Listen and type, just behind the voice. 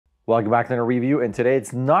Welcome back to the review, and today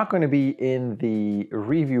it's not going to be in the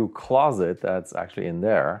review closet that's actually in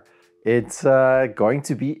there. It's going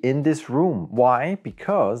to be in this room. Why?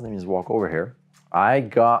 Because, let me just walk over here. I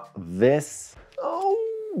got this. Oh,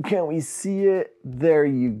 can we see it? There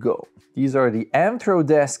you go. These are the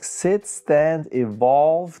AnthroDesk Sit, Stand,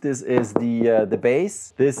 Evolve. This is the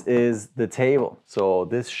base. This is the table. So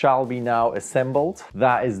this shall be now assembled.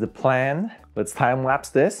 That is the plan. Let's time lapse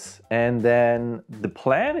this. And then the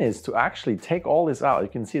plan is to actually take all this out. You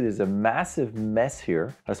can see there's a massive mess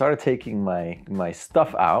here. I started taking my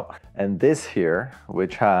stuff out, and this here,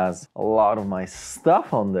 which has a lot of my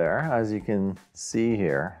stuff on there, as you can see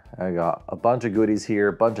here. I got a bunch of goodies here,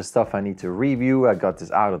 a bunch of stuff I need to review. I got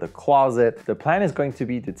this out of the closet. The plan is going to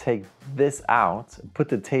be to take this out and put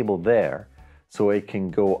the table there, so it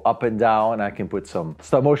can go up and down. I can put some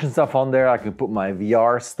stop motion stuff on there. I can put my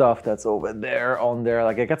VR stuff that's over there on there.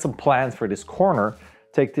 Like, I got some plans for this corner.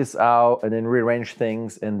 Take this out and then rearrange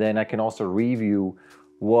things. And then I can also review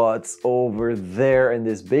what's over there in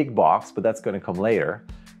this big box, but that's gonna come later.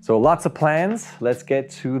 So lots of plans. Let's get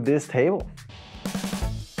to this table.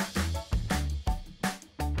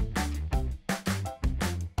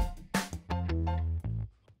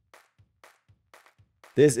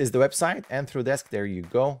 This is the website, AnthroDesk. There you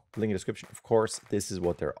go. Link in the description, of course. This is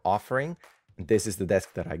what they're offering. And this is the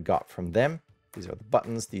desk that I got from them. These are the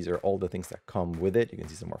buttons. These are all the things that come with it. You can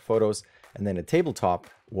see some more photos. And then the tabletop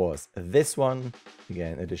was this one.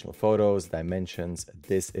 Again, additional photos, dimensions.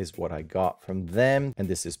 This is what I got from them. And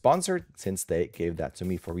this is sponsored since they gave that to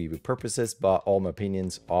me for review purposes. But all my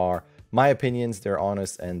opinions are my opinions. They're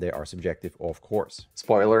honest and they are subjective, of course.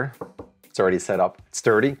 Spoiler. It's already set up. It's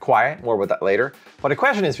sturdy, quiet, more about that later. But the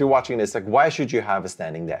question is, if you're watching this, like, why should you have a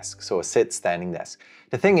standing desk? So a sit standing desk.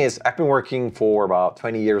 The thing is, I've been working for about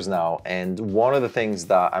 20 years now, and one of the things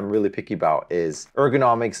that I'm really picky about is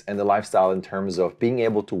ergonomics and the lifestyle in terms of being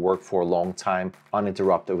able to work for a long time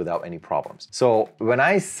uninterrupted without any problems. So when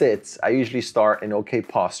I sit, I usually start in okay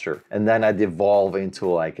posture, and then I devolve into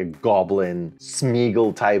like a goblin,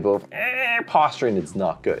 Smeagol type of posture, and it's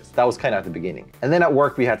not good. That was kind of at the beginning. And then at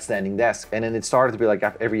work, we had standing desks, and then it started to be like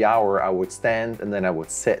every hour I would stand and then I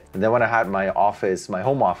would sit. And then when I had my office, my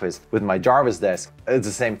home office with my Jarvis desk, it's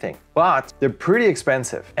the same thing. But they're pretty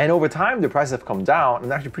expensive. And over time, the prices have come down. And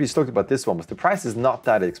I'm actually pretty stoked about this one, but the price is not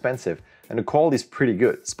that expensive. And the quality is pretty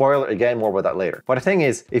good. Spoiler, again, more about that later. But the thing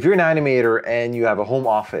is, if you're an animator and you have a home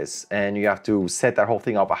office and you have to set that whole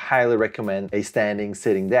thing up, I highly recommend a standing,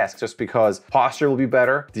 sitting desk, just because posture will be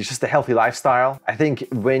better. It's just a healthy lifestyle. I think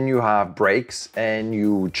when you have breaks and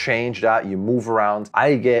you change that, you move around,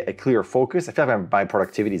 I get a clear focus. I feel like my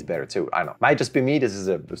productivity is better too. I don't know. Might just be me. This is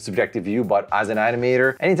a subjective view, but as an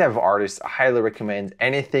animator, any type of artist, I highly recommend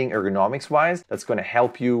anything ergonomics-wise that's going to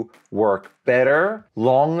help you work better,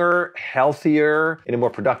 longer, healthier, in a more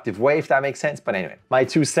productive way, if that makes sense. But anyway, my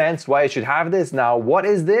 2 cents why I should have this. Now, what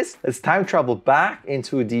is this? Let's time travel back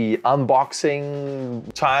into the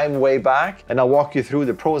unboxing time way back, and I'll walk you through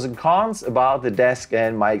the pros and cons about the desk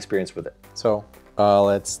and my experience with it. So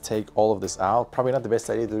let's take all of this out. Probably not the best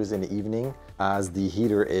idea to do this in the evening, as the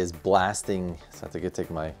heater is blasting. So I have to take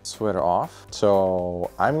my sweater off. So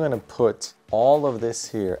I'm gonna put all of this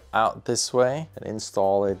here out this way and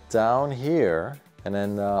install it down here, and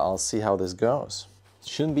then I'll see how this goes.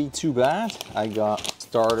 Shouldn't be too bad. I got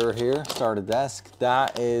starter here, starter desk.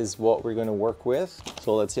 That is what we're gonna work with.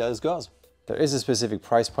 So let's see how this goes. There is a specific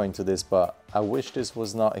price point to this, but I wish this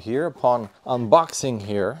was not here. Upon unboxing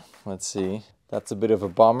here, let's see. That's a bit of a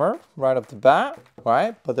bummer right off the bat,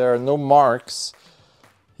 right? But there are no marks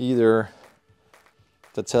either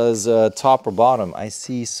that says top or bottom. I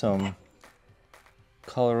see some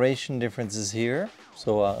coloration differences here.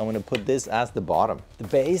 So I'm gonna put this as the bottom. The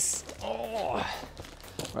base, oh,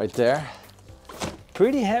 right there.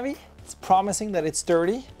 Pretty heavy. It's promising that it's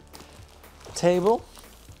sturdy. Table,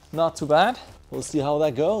 not too bad. We'll see how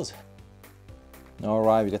that goes. All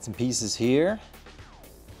right, we got some pieces here.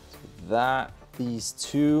 So that, these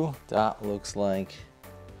two, that looks like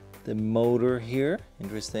the motor here,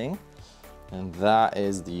 interesting. And that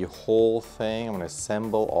is the whole thing. I'm gonna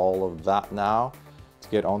assemble all of that now to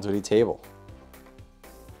get onto the table.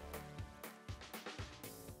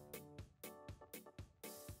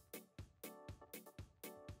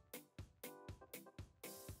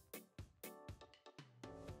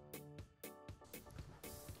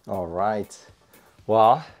 All right,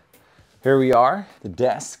 well, here we are. The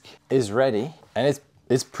desk is ready and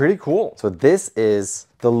it's pretty cool. So this is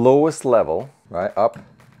the lowest level, right? Up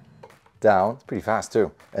down. It's pretty fast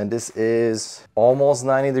too. And this is almost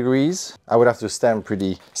 90 degrees. I would have to sit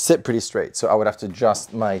pretty straight. So I would have to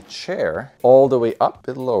adjust my chair all the way up,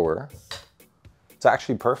 a bit lower. It's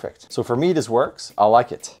actually perfect. So for me, this works. I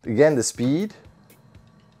like it. Again, the speed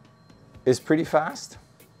is pretty fast.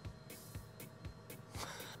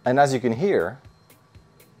 And as you can hear,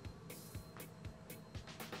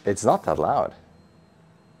 it's not that loud.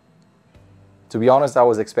 To be honest, I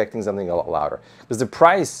was expecting something a lot louder because the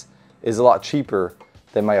price is a lot cheaper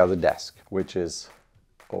than my other desk, which is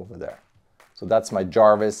over there. So that's my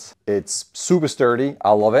Jarvis. It's super sturdy.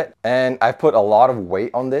 I love it. And I've put a lot of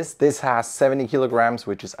weight on this. This has 70 kilograms,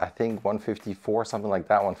 which is I think 154, something like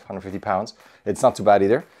that, 150 pounds. It's not too bad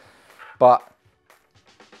either, but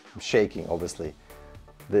I'm shaking obviously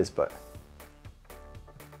but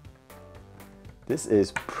this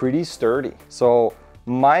is pretty sturdy. So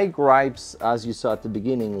my gripes, as you saw at the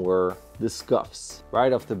beginning, were the scuffs.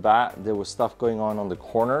 Right off the bat, there was stuff going on the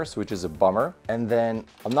corners, which is a bummer. And then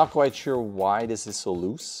I'm not quite sure why this is so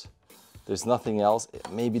loose. There's nothing else.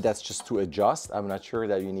 Maybe that's just to adjust. I'm not sure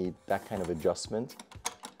that you need that kind of adjustment.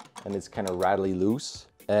 And it's kind of rattly loose.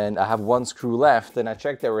 And I have one screw left, and I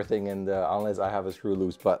checked everything, and unless I have a screw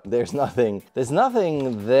loose, but there's nothing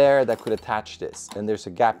there that could attach this. And there's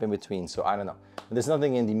a gap in between, so I don't know. And there's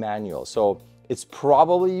nothing in the manual. So it's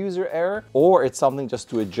probably user error, or it's something just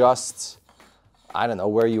to adjust, I don't know,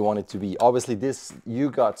 where you want it to be. Obviously you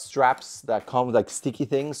got straps that come with like sticky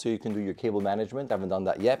things so you can do your cable management. I haven't done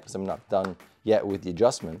that yet because I'm not done yet with the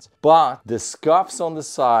adjustments. But the scuffs on the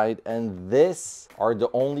side and this are the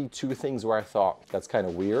only two things where I thought that's kind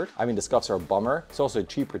of weird. I mean, the scuffs are a bummer. It's also a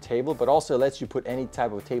cheaper table, but also it lets you put any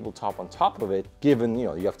type of tabletop on top of it, given, you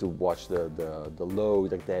know, you have to watch the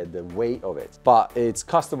load, like the weight of it. But it's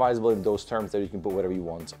customizable in those terms that you can put whatever you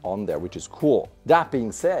want on there, which is cool. That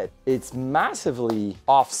being said, it's massively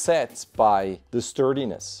offset by the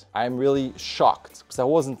sturdiness. I'm really shocked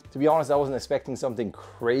because to be honest, I wasn't expecting something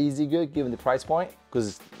crazy good given the price point,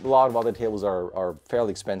 because a lot of other tables are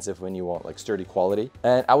fairly expensive when you want like sturdy quality.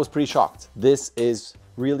 And I was pretty shocked. This is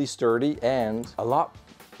really sturdy and a lot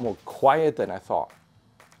more quiet than I thought.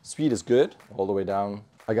 Speed is good all the way down.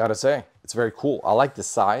 I gotta say, it's very cool. I like the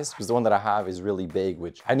size because the one that I have is really big,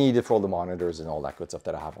 which I need it for all the monitors and all that good stuff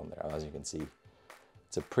that I have on there. As you can see,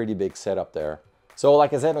 it's a pretty big setup there. So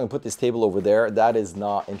like I said, I'm gonna put this table over there. That is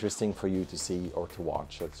not interesting for you to see or to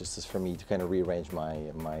watch. So it's just for me to kind of rearrange my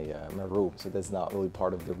room. So that's not really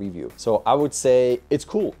part of the review. So I would say it's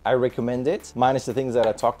cool. I recommend it, minus the things that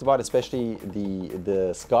I talked about, especially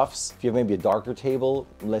the scuffs. If you have maybe a darker table,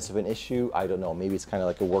 less of an issue. I don't know, maybe it's kind of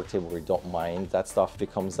like a work table where you don't mind that stuff if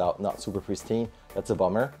it comes out not super pristine. That's a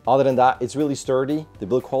bummer. Other than that, it's really sturdy. The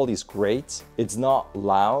build quality is great. It's not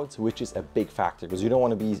loud, which is a big factor because you don't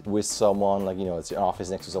want to be with someone like, you know, it's an office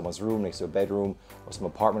next to someone's room, next to a bedroom or some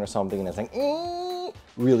apartment or something, and it's like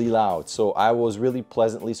really loud. So I was really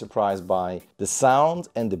pleasantly surprised by the sound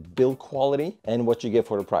and the build quality and what you get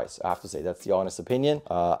for the price. I have to say, that's the honest opinion.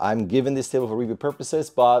 I'm giving this table for review purposes,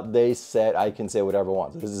 but they said I can say whatever I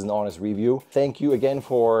want. So this is an honest review. Thank you again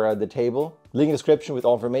for the table. Link in the description with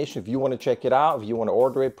all information. If you want to check it out, if you want to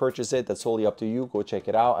order it, purchase it, that's totally up to you. Go check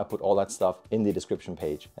it out. I put all that stuff in the description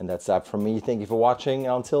page. And that's that from me. Thank you for watching.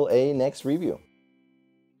 Until a next review.